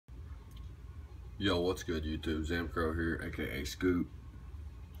Yo, what's good, YouTube? Zamcrow here, aka Scoop.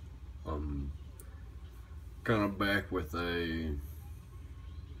 Kind of back with a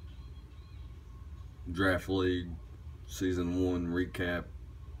draft league season 1 recap,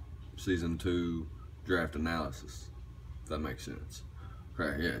 season 2 draft analysis. If that makes sense.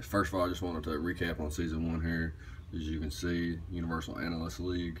 Okay, yeah. First of all, I just wanted to recap on season 1 here. As you can see, Universal Analyst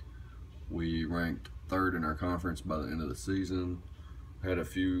League. We ranked 3rd in our conference by the end of the season. Had a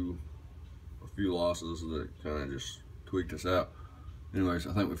few losses that kind of just tweaked us out. Anyways,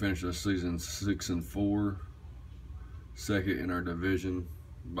 I think we finished this season 6-4, second in our division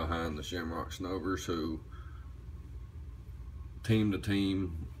behind the Shamrock Snovers, who team to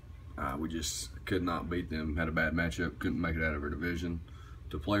team, we just could not beat them. Had a bad matchup, couldn't make it out of our division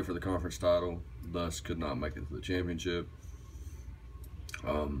to play for the conference title, thus could not make it to the championship.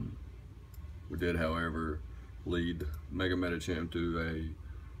 We did, however, lead Mega Meta Champ to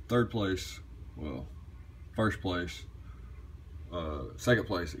a 3rd place, well, 1st place, 2nd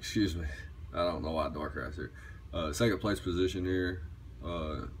place, excuse me. I don't know why Dark Eyes here. 2nd place position here,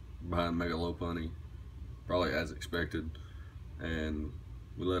 behind Mega Low Punny, probably as expected. And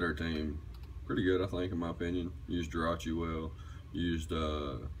we led our team pretty good, I think, in my opinion. Used Jirachi well, used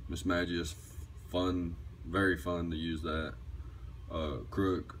Miss Magius, fun, very fun to use that.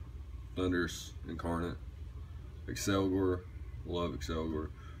 Crook, Thunderous, Incarnate, Excelgor, love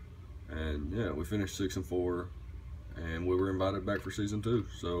Excelgor. And yeah, we finished 6-4, and we were invited back for season 2.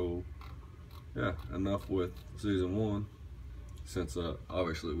 So yeah, enough with season 1, since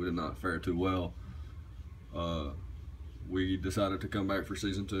obviously we did not fare too well. We decided to come back for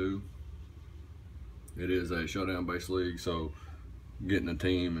season 2. It is a showdown based league, so getting a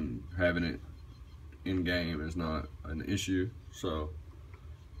team and having it in game is not an issue. So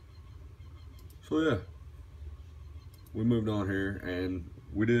yeah, we moved on here, and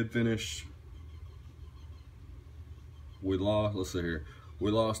we did finish. We lost, let's see here, we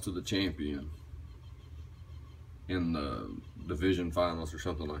lost to the champion in the division finals or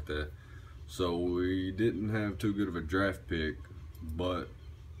something like that. So we didn't have too good of a draft pick, but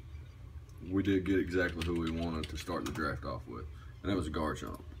we did get exactly who we wanted to start the draft off with, and that was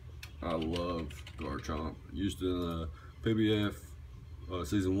Garchomp. I love Garchomp. Used it in the PBF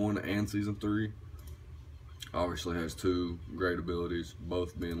season 1 and season 3. Obviously has 2 great abilities,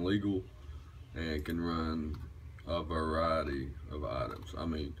 both being legal, and can run a variety of items. I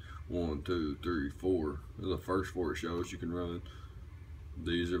mean, 1, 2, 3, 4. The first 4 shows you can run.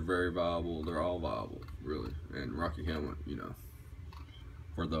 These are very viable. They're all viable, really. And Rocky Helmet, you know,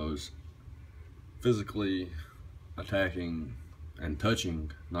 for those physically attacking and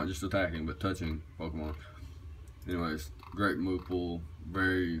touching, not just attacking, but touching Pokemon. Anyways, great move pool,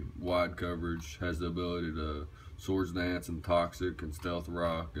 very wide coverage, has the ability to Swords Dance and Toxic and Stealth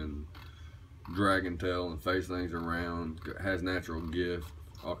Rock and Dragon Tail and face things around, has natural gift,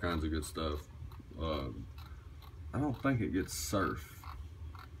 all kinds of good stuff. I don't think it gets Surf.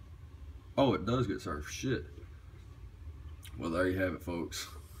 Oh, it does get Surf, shit. Well, there you have it, folks.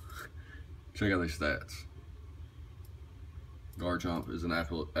 Check out these stats. Garchomp is an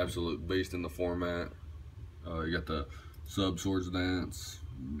absolute beast in the format. You got the Sub Swords Dance,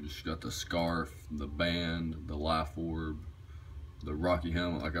 you just got the Scarf, the Band, the Life Orb, the Rocky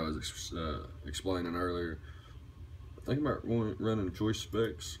Helmet, like I was explaining earlier. Thinking about running Choice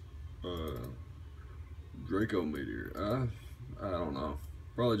Specs, Draco Meteor. I don't know.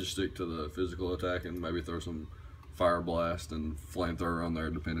 Probably just stick to the physical attack and maybe throw some Fire Blast and Flamethrower on there,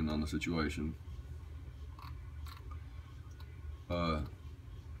 depending on the situation.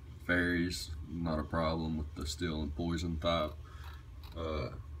 Fairies, not a problem with the Steel and Poison type.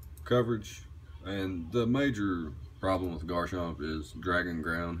 Coverage, and the major problem with Garchomp is Dragon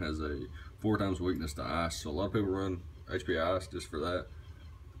Ground has a 4 times weakness to Ice, so a lot of people run HP Ice just for that.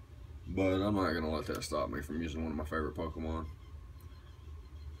 But I'm not going to let that stop me from using one of my favorite Pokemon.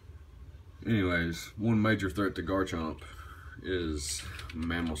 Anyways, one major threat to Garchomp is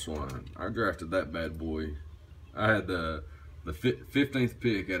Mamoswine. I drafted that bad boy. I had the 15th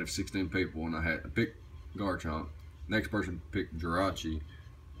pick out of 16 people, and I had to pick Garchomp. Next person picked Jirachi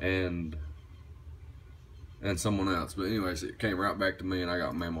and someone else. But anyways, it came right back to me, and I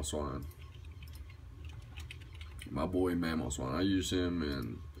got Mamoswine. My boy Mamoswine. I use him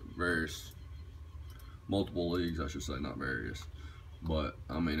in multiple leagues, I should say, not various. But,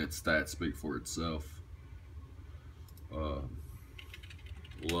 I mean, its stats speak for itself.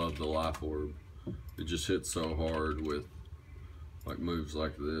 Love the Life Orb. It just hits so hard with like moves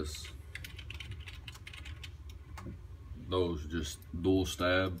like this. Those just dual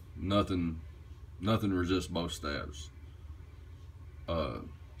stab. Nothing resists both stabs.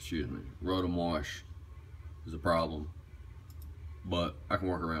 excuse me, Rotom Wash is a problem, but I can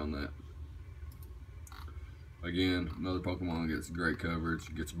work around that. Again, another Pokemon gets great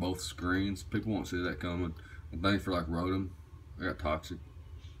coverage, gets both screens. People won't see that coming. And thanks for like Rotom, I got Toxic.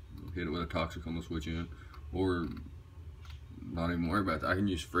 Hit it with a Toxic on the switch in, or not even worry about that. I can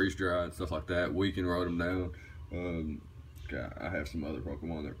use Freeze Dry and stuff like that. Weaken Rotom down. I have some other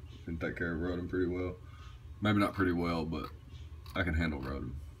Pokemon that can take care of Rotom pretty well. Maybe not pretty well, but I can handle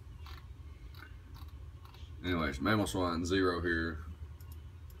Rotom. Anyways, Mamoswine 0 here.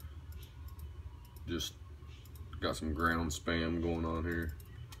 Just got some ground spam going on here.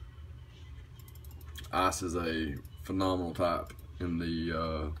 Ice is a phenomenal type in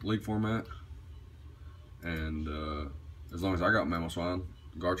the league format, and as long as I got Mamoswine,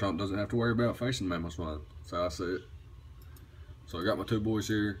 Garchomp doesn't have to worry about facing Mamoswine. That's how I see it. So I got my two boys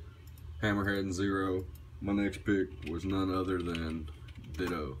here, Hammerhead and 0. My next pick was none other than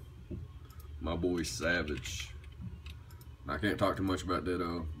Ditto, my boy Savage. I can't talk too much about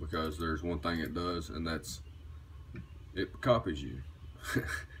Ditto because there's one thing it does, and that's it copies you.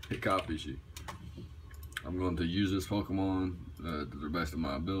 It copies you. I'm going to use this Pokemon to the best of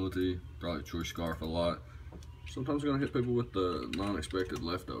my ability. Probably Choice Scarf a lot. Sometimes I'm going to hit people with the non-expected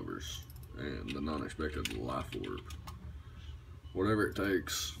leftovers and the non-expected Life Orb. Whatever it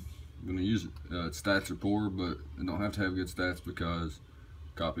takes, I'm going to use it. Its stats are poor, but it don't have to have good stats because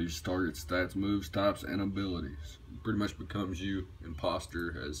copies targets, stats, moves, types, and abilities. It pretty much becomes you,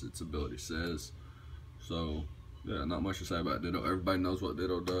 imposter, as its ability says. So, yeah, not much to say about Ditto. Everybody knows what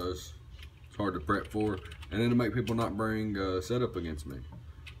Ditto does. It's hard to prep for, and then to make people not bring setup against me,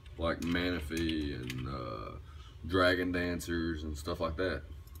 like Manaphy and Dragon Dancers and stuff like that.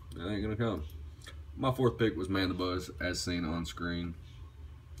 That ain't gonna come. My fourth pick was Mandibuzz, as seen on screen.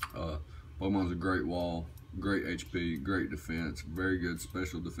 Pokemon's a great wall, great HP, great defense, very good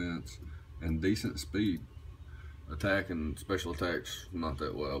special defense, and decent speed. Attack and special attacks, not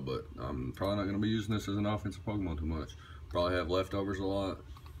that well, but I'm probably not going to be using this as an offensive Pokemon too much. Probably have leftovers a lot.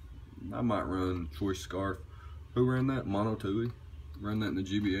 I might run Choice Scarf. Who ran that? Mono Tui. Ran that in the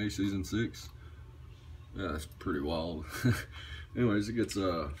GBA Season 6. Yeah, that's pretty wild. Anyways, it gets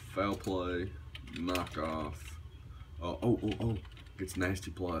Foul Play, Knockoff. Oh. Gets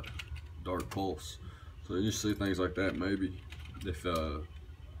Nasty Plot, Dark Pulse. So you see things like that maybe. If the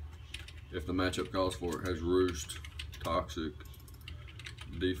matchup calls for it, has Roost, Toxic,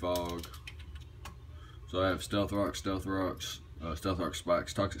 Defog. So I have Stealth Rocks, Stealth Rock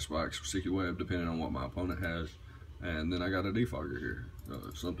Spikes, Toxic Spikes, Sticky Web, depending on what my opponent has. And then I got a Defogger here.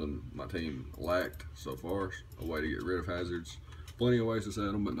 Something my team lacked so far, a way to get rid of hazards. Plenty of ways to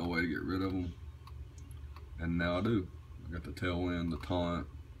set them, but no way to get rid of them. And now I do. I got the Tailwind, the Taunt,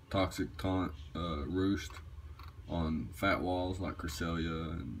 Toxic Taunt, Roost on fat walls like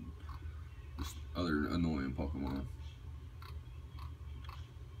Cresselia and just other annoying Pokemon.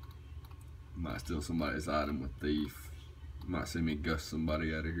 Might steal somebody's item with Thief. Might see me gust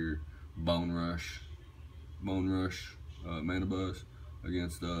somebody out of here. Bone Rush, Mandibuzz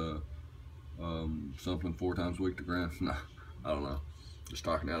against something 4 times weak to ground. Nah, I don't know. Just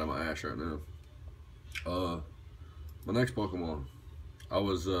talking out of my ass right now. My next Pokemon, I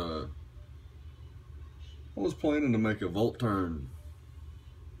was planning to make a Volturn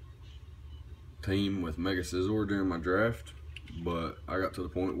team with Mega Scizor during my draft, but I got to the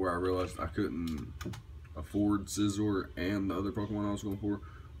point where I realized I couldn't afford Scizor and the other Pokemon I was going for,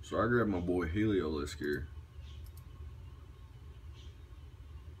 so I grabbed my boy Heliolisk here,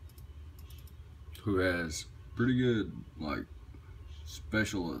 who has pretty good like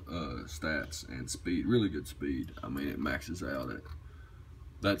special stats and speed, really good speed. I mean, it maxes out at,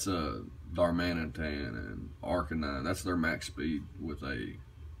 that's a Darmanitan and Arcanine, that's their max speed with a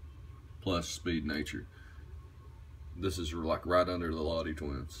plus speed nature. This is like right under the Lottie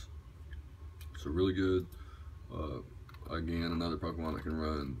twins. So really good. Again, another Pokemon that can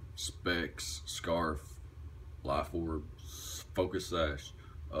run Specs, Scarf, Life Orb, Focus Sash,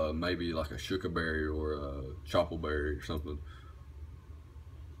 maybe like a Shuka Berry or a Chople Berry or something.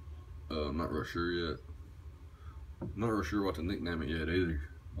 I'm not real sure yet. I'm not real sure what to nickname it yet either.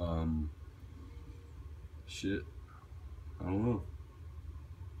 Shit. I don't know.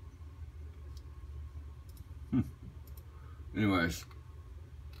 Anyways,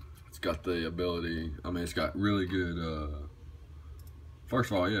 it's got the ability, I mean, it's got really good,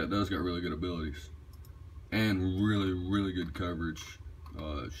 first of all, yeah, it does got really good abilities. And really good coverage.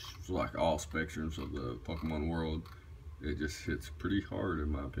 It's like all spectrums of the Pokemon world. It just hits pretty hard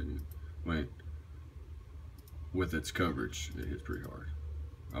in my opinion. I mean, with its coverage, it hits pretty hard.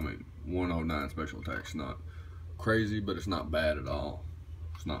 I mean, 109 special attack's not crazy, but it's not bad at all.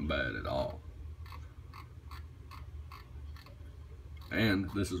 It's not bad at all. And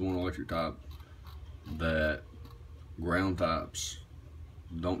this is one electric type that ground types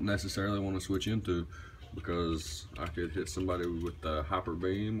don't necessarily want to switch into, because I could hit somebody with a hyper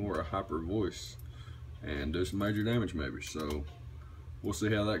beam or a hyper voice and do some major damage maybe. So we'll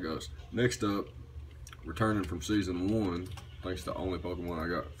see how that goes. Next up, returning from season 1, thanks to the only Pokemon I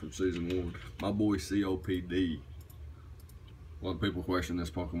got from season 1, my boy COPD. A lot of people question this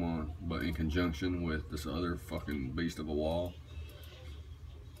Pokemon, but in conjunction with this other fucking beast of a wall,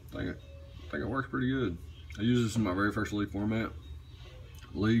 I think it works pretty good. I used this in my very first league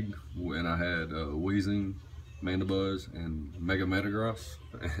league, when I had Wheezing, Mandibuzz, and Mega Metagross.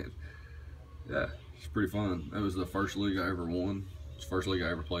 And yeah, it's pretty fun. That was the first league I ever won. It's the first league I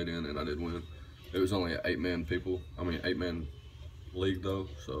ever played in, and I did win. It was only an 8-man league though,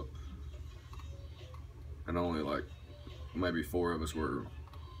 so, and only like maybe 4 of us were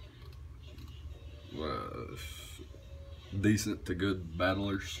decent to good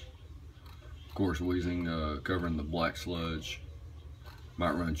battlers. Of course, Wheezing covering the Black Sludge.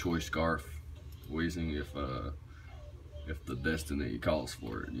 Might run Choice Scarf. Wheezing if the destiny calls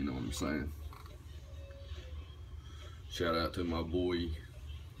for it, you know what I'm saying. Shout out to my boy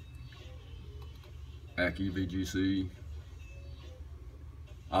Aki VGC,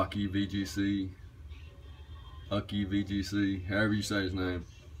 however you say his name.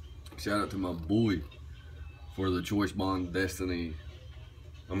 Shout out to my boy for the Choice Scarf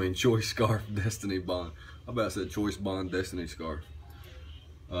Destiny Bond. I about said Choice Bond Destiny Scarf.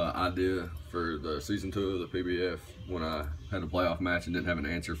 Idea for the season 2 of the PBF, when I had a playoff match and didn't have an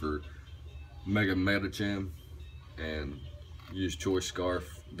answer for Mega Metacham, and used Choice Scarf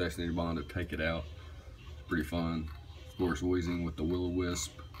Destiny Bond to take it out. Pretty fun. Of course, Wheezing with the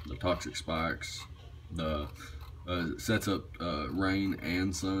Will-O-Wisp, the Toxic Spikes, the sets up Rain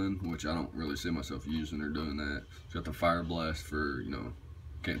and Sun, which I don't really see myself using or doing that. It's got the Fire Blast for, you know,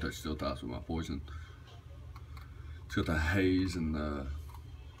 can't touch steel types with my poison. It's got the Haze and the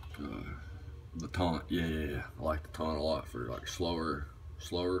Taunt. Yeah, I like the Taunt a lot for like slower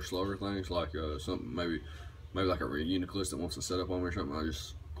things, like something maybe like a Reuniclus that wants to set up on me or something. I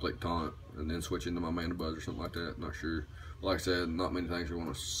just click Taunt and then switch into my Mandibuzz or something like that. Not sure. But like I said, not many things I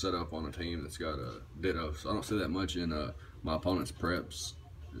want to set up on a team that's got a Ditto, so I don't see that much in my opponent's preps.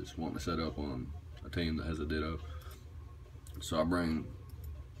 Just wanting to set up on a team that has a Ditto. So I bring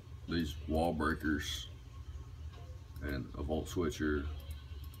these Wall Breakers and a Volt Switcher,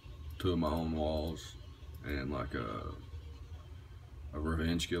 2 of my own walls, and like a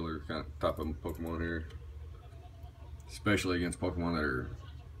Revenge Killer kind of type of Pokemon here, especially against Pokemon that are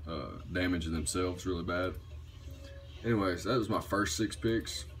damaging themselves really bad. Anyways, that was my first 6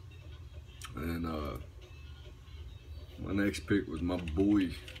 picks, and my next pick was my boy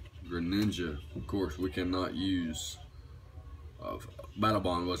Greninja. Of course, we cannot use Battle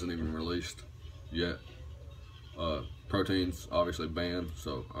Bond, wasn't even released yet. Protein's obviously banned,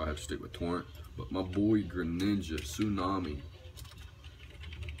 so I have to stick with Torrent. But my boy Greninja Tsunami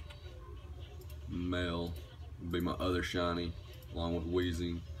Male will be my other shiny, along with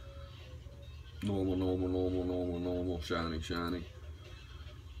Wheezing. Normal, shiny.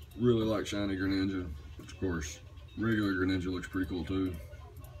 Really like shiny Greninja. Of course, regular Greninja looks pretty cool too,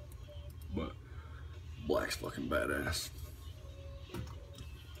 but black's fucking badass.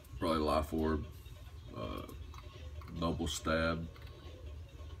 Probably Life Orb, Double Stab.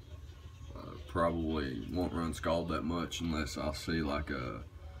 Probably won't run Scald that much unless I see like a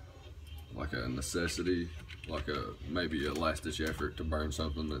necessity, like maybe a last ditch effort to burn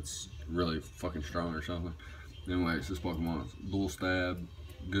something that's really fucking strong or something. Anyways, this Pokemon's Dual Stab,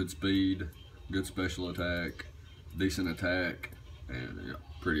 good speed, good special attack, decent attack, and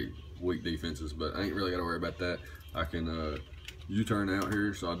pretty weak defenses, but I ain't really gotta worry about that. I can U-turn out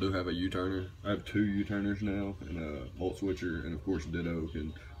here, so I do have a U-turner. I have 2 U-turners now, and a Volt Switcher, and of course Ditto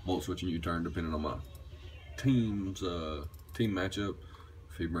can Volt Switch and U-turn depending on my team matchup.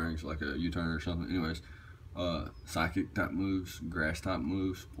 If he brings like a U-turn or something. Anyways, Psychic type moves, Grass type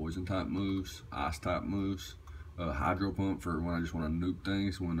moves, Poison type moves, Ice type moves, Hydro Pump for when I just want to nuke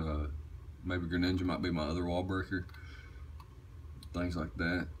things, when maybe Greninja might be my other wall breaker. Things like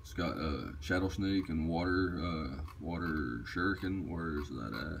that. It's got Shadow Sneak and Water Shuriken. Where is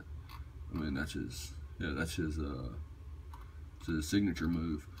that at? I mean, that's his signature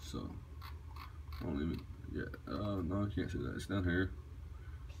move. So I don't even no, you can't see that. It's down here,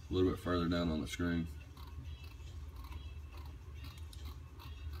 a little bit further down on the screen.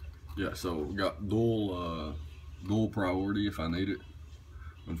 Yeah, so we got dual priority if I need it.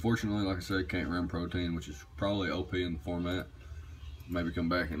 Unfortunately, like I said, can't run Protein, which is probably OP in the format. maybe come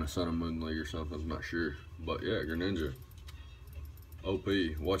back in a Sun and Moon League or something, I'm not sure. But yeah, Greninja. OP.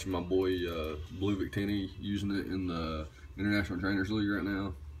 Watching my boy Blue Victini using it in the International Trainers League right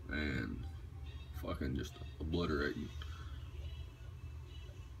now, and fucking just obliterating.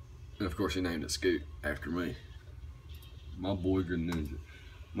 And of course he named it Scoot after me. My boy Greninja.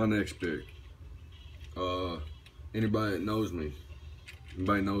 My next pick. Anybody that knows me,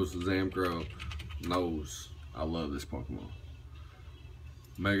 anybody knows the Zamcro, knows I love this Pokemon.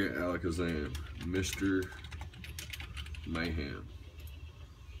 Mega Alakazam, Mr. Mayhem.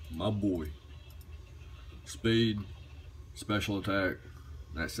 My boy. Speed, special attack,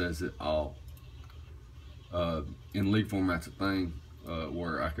 that says it all. In league format's a thing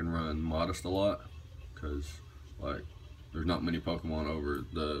where I can run modest a lot, because like there's not many Pokemon over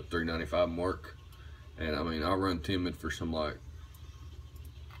the 395 mark, and I mean I run timid for some like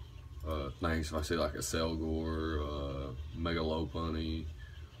things. If I see like a Selgor, Mega Lopunny,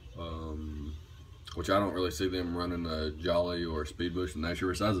 which I don't really see them running a Jolly or a Speed Boost in nature.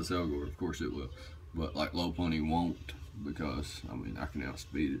 Besides the Selgor, of course it will, but like Lopunny won't, because I mean I can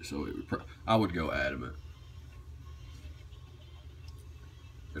outspeed it, so it would I would go Adamant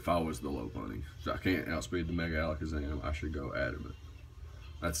if I was the Lopunny. So I can't outspeed the Mega Alakazam, I should go Adamant.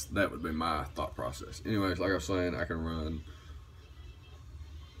 That would be my thought process. Anyways, like I was saying, I can run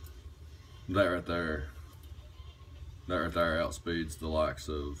that right there. That right there outspeeds the likes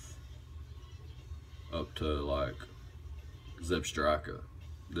of up to like Zebstrika.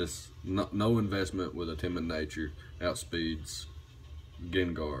 This no investment with a timid nature outspeeds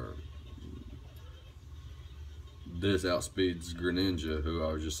Gengar. This outspeeds Greninja, who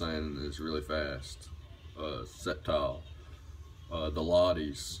I was just saying is really fast. Sceptile, the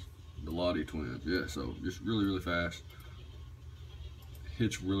Lottie twins. Yeah, so just really fast.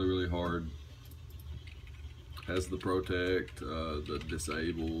 Hits really hard. Has the Protect, the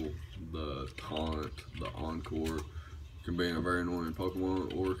Disable, the Taunt, the Encore. Can be a very annoying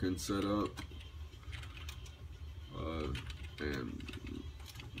Pokemon, or can set up and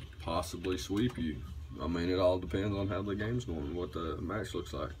possibly sweep you. I mean, it all depends on how the game's going, what the match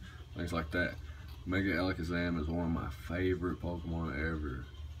looks like, things like that. Mega Alakazam is one of my favorite Pokemon ever.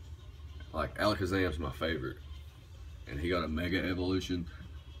 Like, Alakazam's my favorite, and he got a Mega Evolution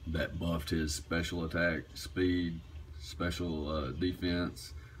that buffed his special attack, speed, special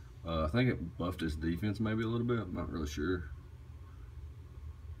defense. I think it buffed his defense maybe a little bit, I'm not really sure.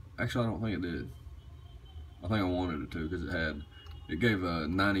 Actually, I don't think it did. I think I wanted it to, because it gave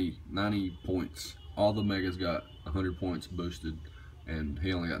 90 points. All the Megas got 100 points boosted, and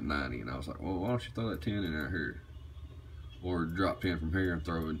he only got 90, and I was like, well, why don't you throw that 10 in right here? Or drop 10 from here and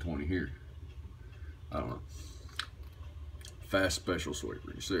throw in 20 here. I don't know. Fast special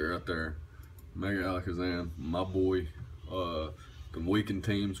sweeper. You see it right there. Mega Alakazam, my boy. Can weaken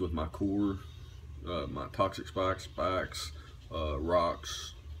teams with my core, my Toxic Spikes,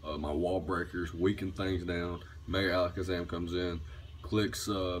 rocks, my Wall Breakers, weaken things down. Mega Alakazam comes in, clicks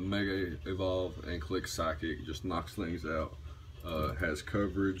Mega Evolve, and clicks Psychic, just knocks things out. Has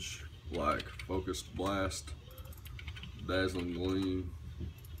coverage like Focused Blast, Dazzling Gleam,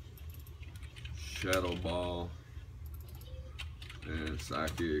 Shadow Ball, and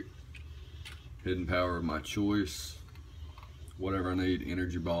Psychic. Hidden Power of my choice. Whatever I need,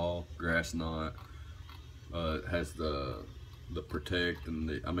 Energy Ball, Grass Knot. It has the Protect and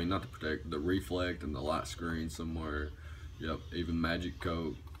not the Protect, the Reflect and the Light Screen somewhere. Yep, even Magic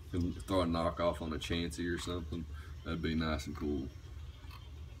Coat. Can throw a knockoff on a Chansey or something. That'd be nice and cool.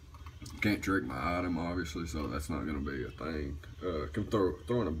 Can't trick my item, obviously, so that's not gonna be a thing. Can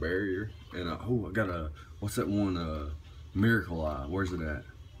throw in a barrier, and oh, I got what's that one? Miracle Eye. Where's it at?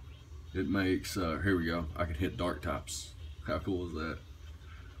 It makes here we go. I can hit dark types. How cool is that?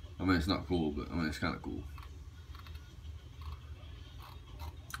 I mean, it's not cool, but I mean, it's kind of cool.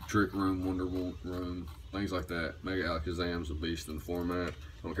 Trick Room, Wonder Room, things like that. Mega Alakazam's a beast in the format.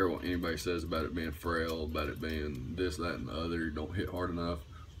 I don't care what anybody says about it being frail, about it being this, that, and the other. Don't hit hard enough.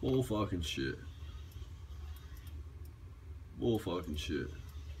 Bull fucking shit. Bull fucking shit.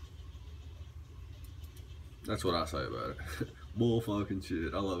 That's what I say about it. Bull fucking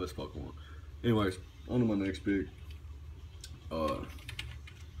shit. I love this Pokemon. Anyways, on to my next pick.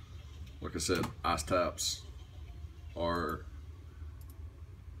 Like I said, ice types are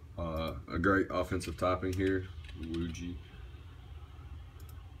a great offensive typing here. Wuji.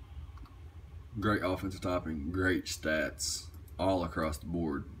 Great offensive typing, great stats all across the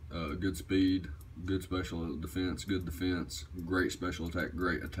board. Good speed, good special defense, good defense, great special attack,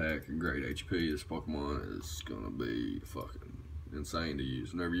 great attack, and great HP. This Pokemon is gonna be fucking insane to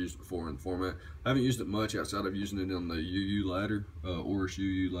use. Never used it before in the format. I haven't used it much outside of using it on the UU ladder, Oris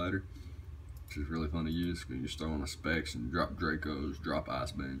UU ladder, which is really fun to use because you just throw on the specs and drop Dracos, drop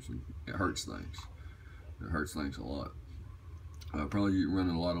ice beams, and it hurts things. It hurts things a lot. Probably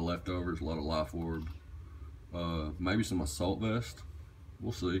running a lot of leftovers, a lot of life orb, maybe some assault vest.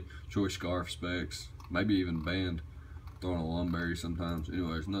 We'll see. Choice scarf specs, maybe even band. Throwing a Lumberry sometimes.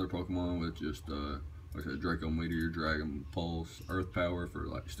 Anyways, another Pokemon with just like a Draco Meteor, Dragon Pulse, Earth Power for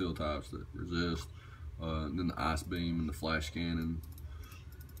like steel types that resist. And then the Ice Beam and the Flash Cannon.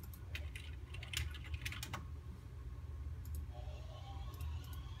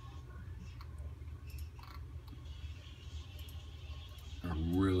 A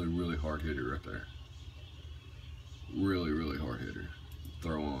really hard hitter right there. Really hard hitter.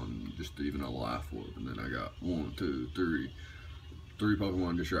 Throw on just even a life orb, and then I got 1, 2, 3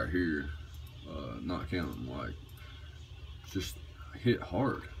 Pokemon just right here, not counting, like, just hit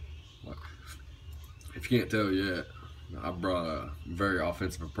hard. Like, if you can't tell yet, I brought a very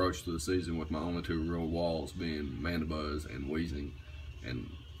offensive approach to the season with my only 2 real walls being Mandibuzz and Weezing, and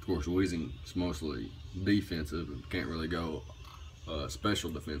of course Weezing is mostly defensive and can't really go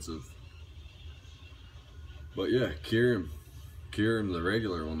special defensive. But yeah, Kieran, the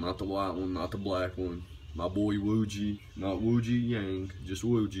regular one, not the white one, not the black one. My boy Woogie, not Woogie Yang, just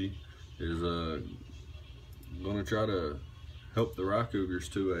Woogie, is gonna try to help the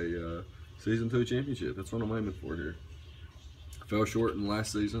Rycougars to a Season 2 championship. That's what I'm aiming for here. I fell short in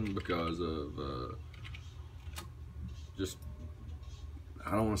last season because of just,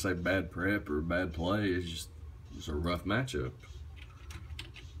 I don't want to say bad prep or bad play. It's just a rough matchup.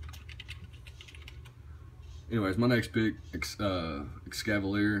 Anyways, my next pick,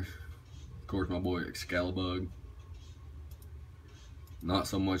 Excavalier. Of course, my boy Excalibug. Not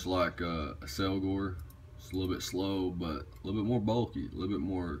so much like a Selgor. It's a little bit slow, but a little bit more bulky, a little bit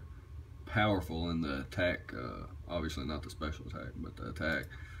more powerful in the attack. Obviously not the special attack, but the attack.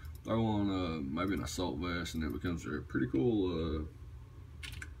 Throw on maybe an assault vest, and it becomes a pretty cool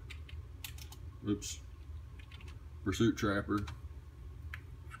Pursuit Trapper.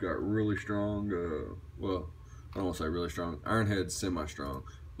 It's got really strong, well, I don't want to say really strong. Ironhead's semi-strong,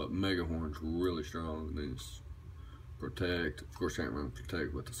 but Megahorn's really strong. And then it's Protect. Of course, can't run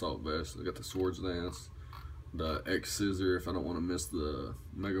Protect with the Assault Vest. I got the Swords Dance, the X Scissor if I don't want to miss the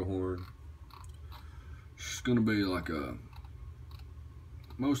Megahorn. It's gonna be like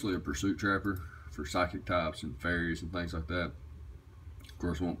mostly a Pursuit Trapper for Psychic types and Fairies and things like that. Of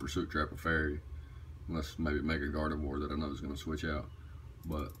course, I won't Pursuit Trap a Fairy unless maybe make a Gardevoir that I know is gonna switch out.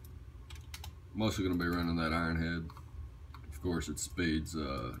 But mostly going to be running that Ironhead. Of course, its speed's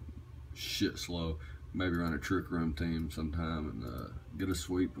shit slow. Maybe run a Trick Room team sometime and get a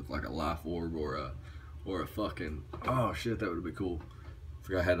sweep with like a Life Orb or a fucking, oh shit, that would be cool. I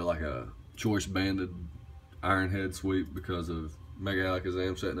forgot I had like a choice banded Ironhead sweep because of Mega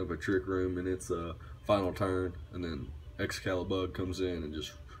Alakazam setting up a Trick Room in its final turn, and then Excalibur comes in and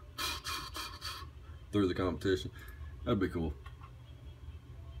just through the competition. That'd be cool.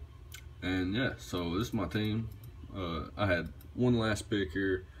 And yeah, so this is my team. I had one last pick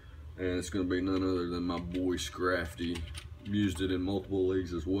here, and it's going to be none other than my boy Scrafty. Used it in multiple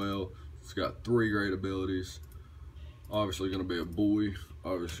leagues as well. It's got 3 great abilities. Obviously going to be a boy.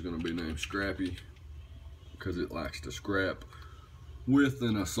 Obviously going to be named Scrappy because it likes to scrap. With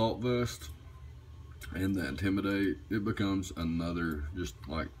an Assault Vest and the Intimidate, it becomes another just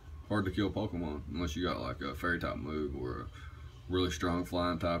like hard to kill Pokemon unless you got like a Fairy type move or a really strong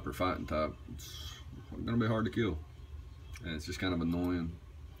flying type or fighting type. It's gonna be hard to kill, and it's just kind of annoying.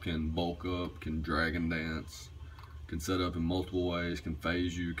 Can bulk up, can Dragon Dance, can set up in multiple ways, can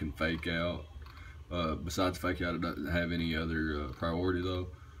phase you, can fake out. Besides fake out, it doesn't have any other priority though,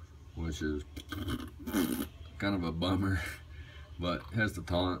 which is kind of a bummer. But it has the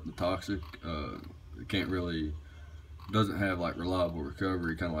taunt, the toxic. It can't really, doesn't have like reliable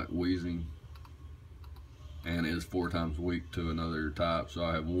recovery, kind of like Weezing. And is 4 times weak to another type. So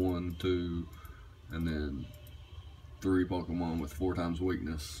I have 1, 2, and then 3 Pokemon with 4 times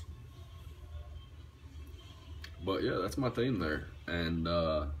weakness. But yeah, that's my team there. And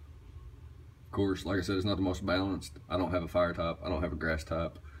of course, like I said, it's not the most balanced. I don't have a Fire type. I don't have a Grass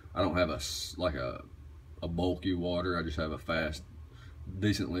type. I don't have a bulky water. I just have a fast,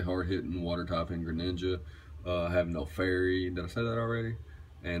 decently hard hitting water typing Greninja. I have no Fairy. Did I say that already?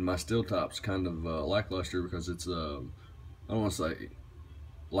 And my Steel type's kind of lackluster because it's, I don't want to say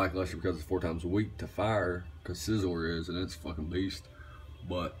lackluster because it's 4 times weak to fire, because Scizor is, and it's a fucking beast.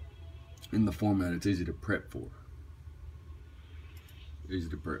 But in the format, it's easy to prep for. Easy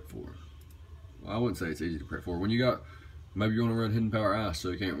to prep for. Well, I wouldn't say it's easy to prep for. When you got Maybe you want to run hidden power ice, so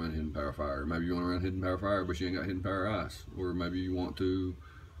you can't run hidden power fire. Maybe you want to run hidden power fire, but you ain't got hidden power ice. Or maybe you want to,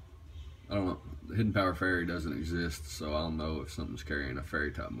 I don't know, hidden power fairy doesn't exist, so I don't know if something's carrying a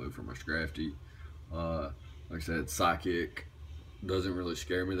fairy type move from a Scrafty. Like I said, psychic doesn't really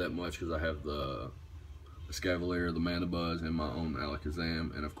scare me that much because I have the Escavalier, the Mana Buzz, and my own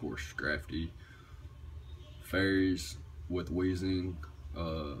Alakazam, and of course Scrafty. Fairies with Wheezing,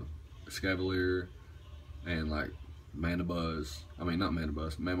 Escavalier, and like Mana Buzz, I mean not Mana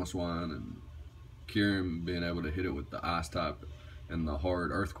Buzz, Mamoswine and Kyurem, being able to hit it with the ice type and the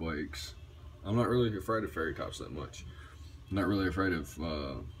hard earthquakes. I'm not really afraid of fairy types that much. I'm not really afraid of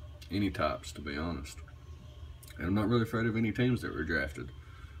any types, to be honest. And I'm not really afraid of any teams that were drafted.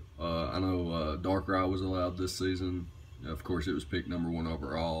 I know Darkrai was allowed this season. Of course, it was picked #1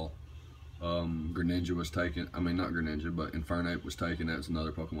 overall. Greninja was taken. I mean, not Greninja, but Infernape was taken. That's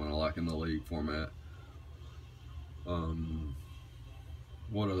another Pokemon I like in the League format.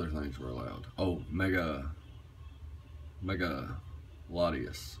 What other things were allowed? Oh, Mega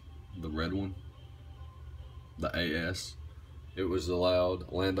Latias, the red one, the AS. It was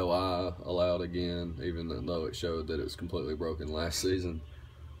allowed. Lando I allowed again, even though it showed that it was completely broken last season.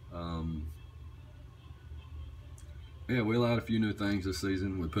 Yeah, we allowed a few new things this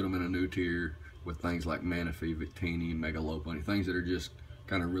season. We put them in a new tier with things like Manaphy, Victini, Mega Lopunny, things that are just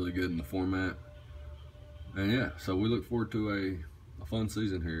kind of really good in the format. And yeah, so we look forward to a fun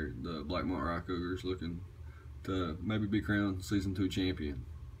season here. The Blackmont Rock Cougars looking to maybe be crowned Season 2 champion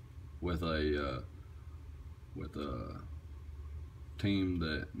with a team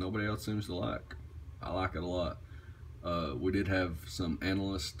that nobody else seems to like. I like it a lot. We did have some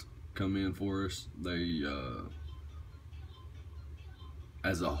analysts come in for us. They,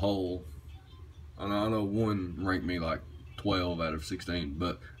 as a whole, I know one ranked me like 12 out of 16,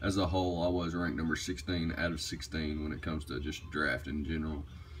 but as a whole I was ranked number 16 out of 16 when it comes to just draft in general.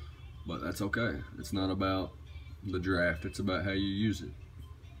 But that's okay. It's not about the draft, it's about how you use it.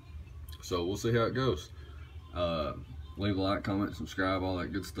 So we'll see how it goes. Leave a like, comment, subscribe, all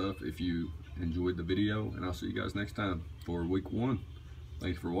that good stuff if you enjoyed the video, and I'll see you guys next time for week 1.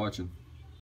 Thanks for watching.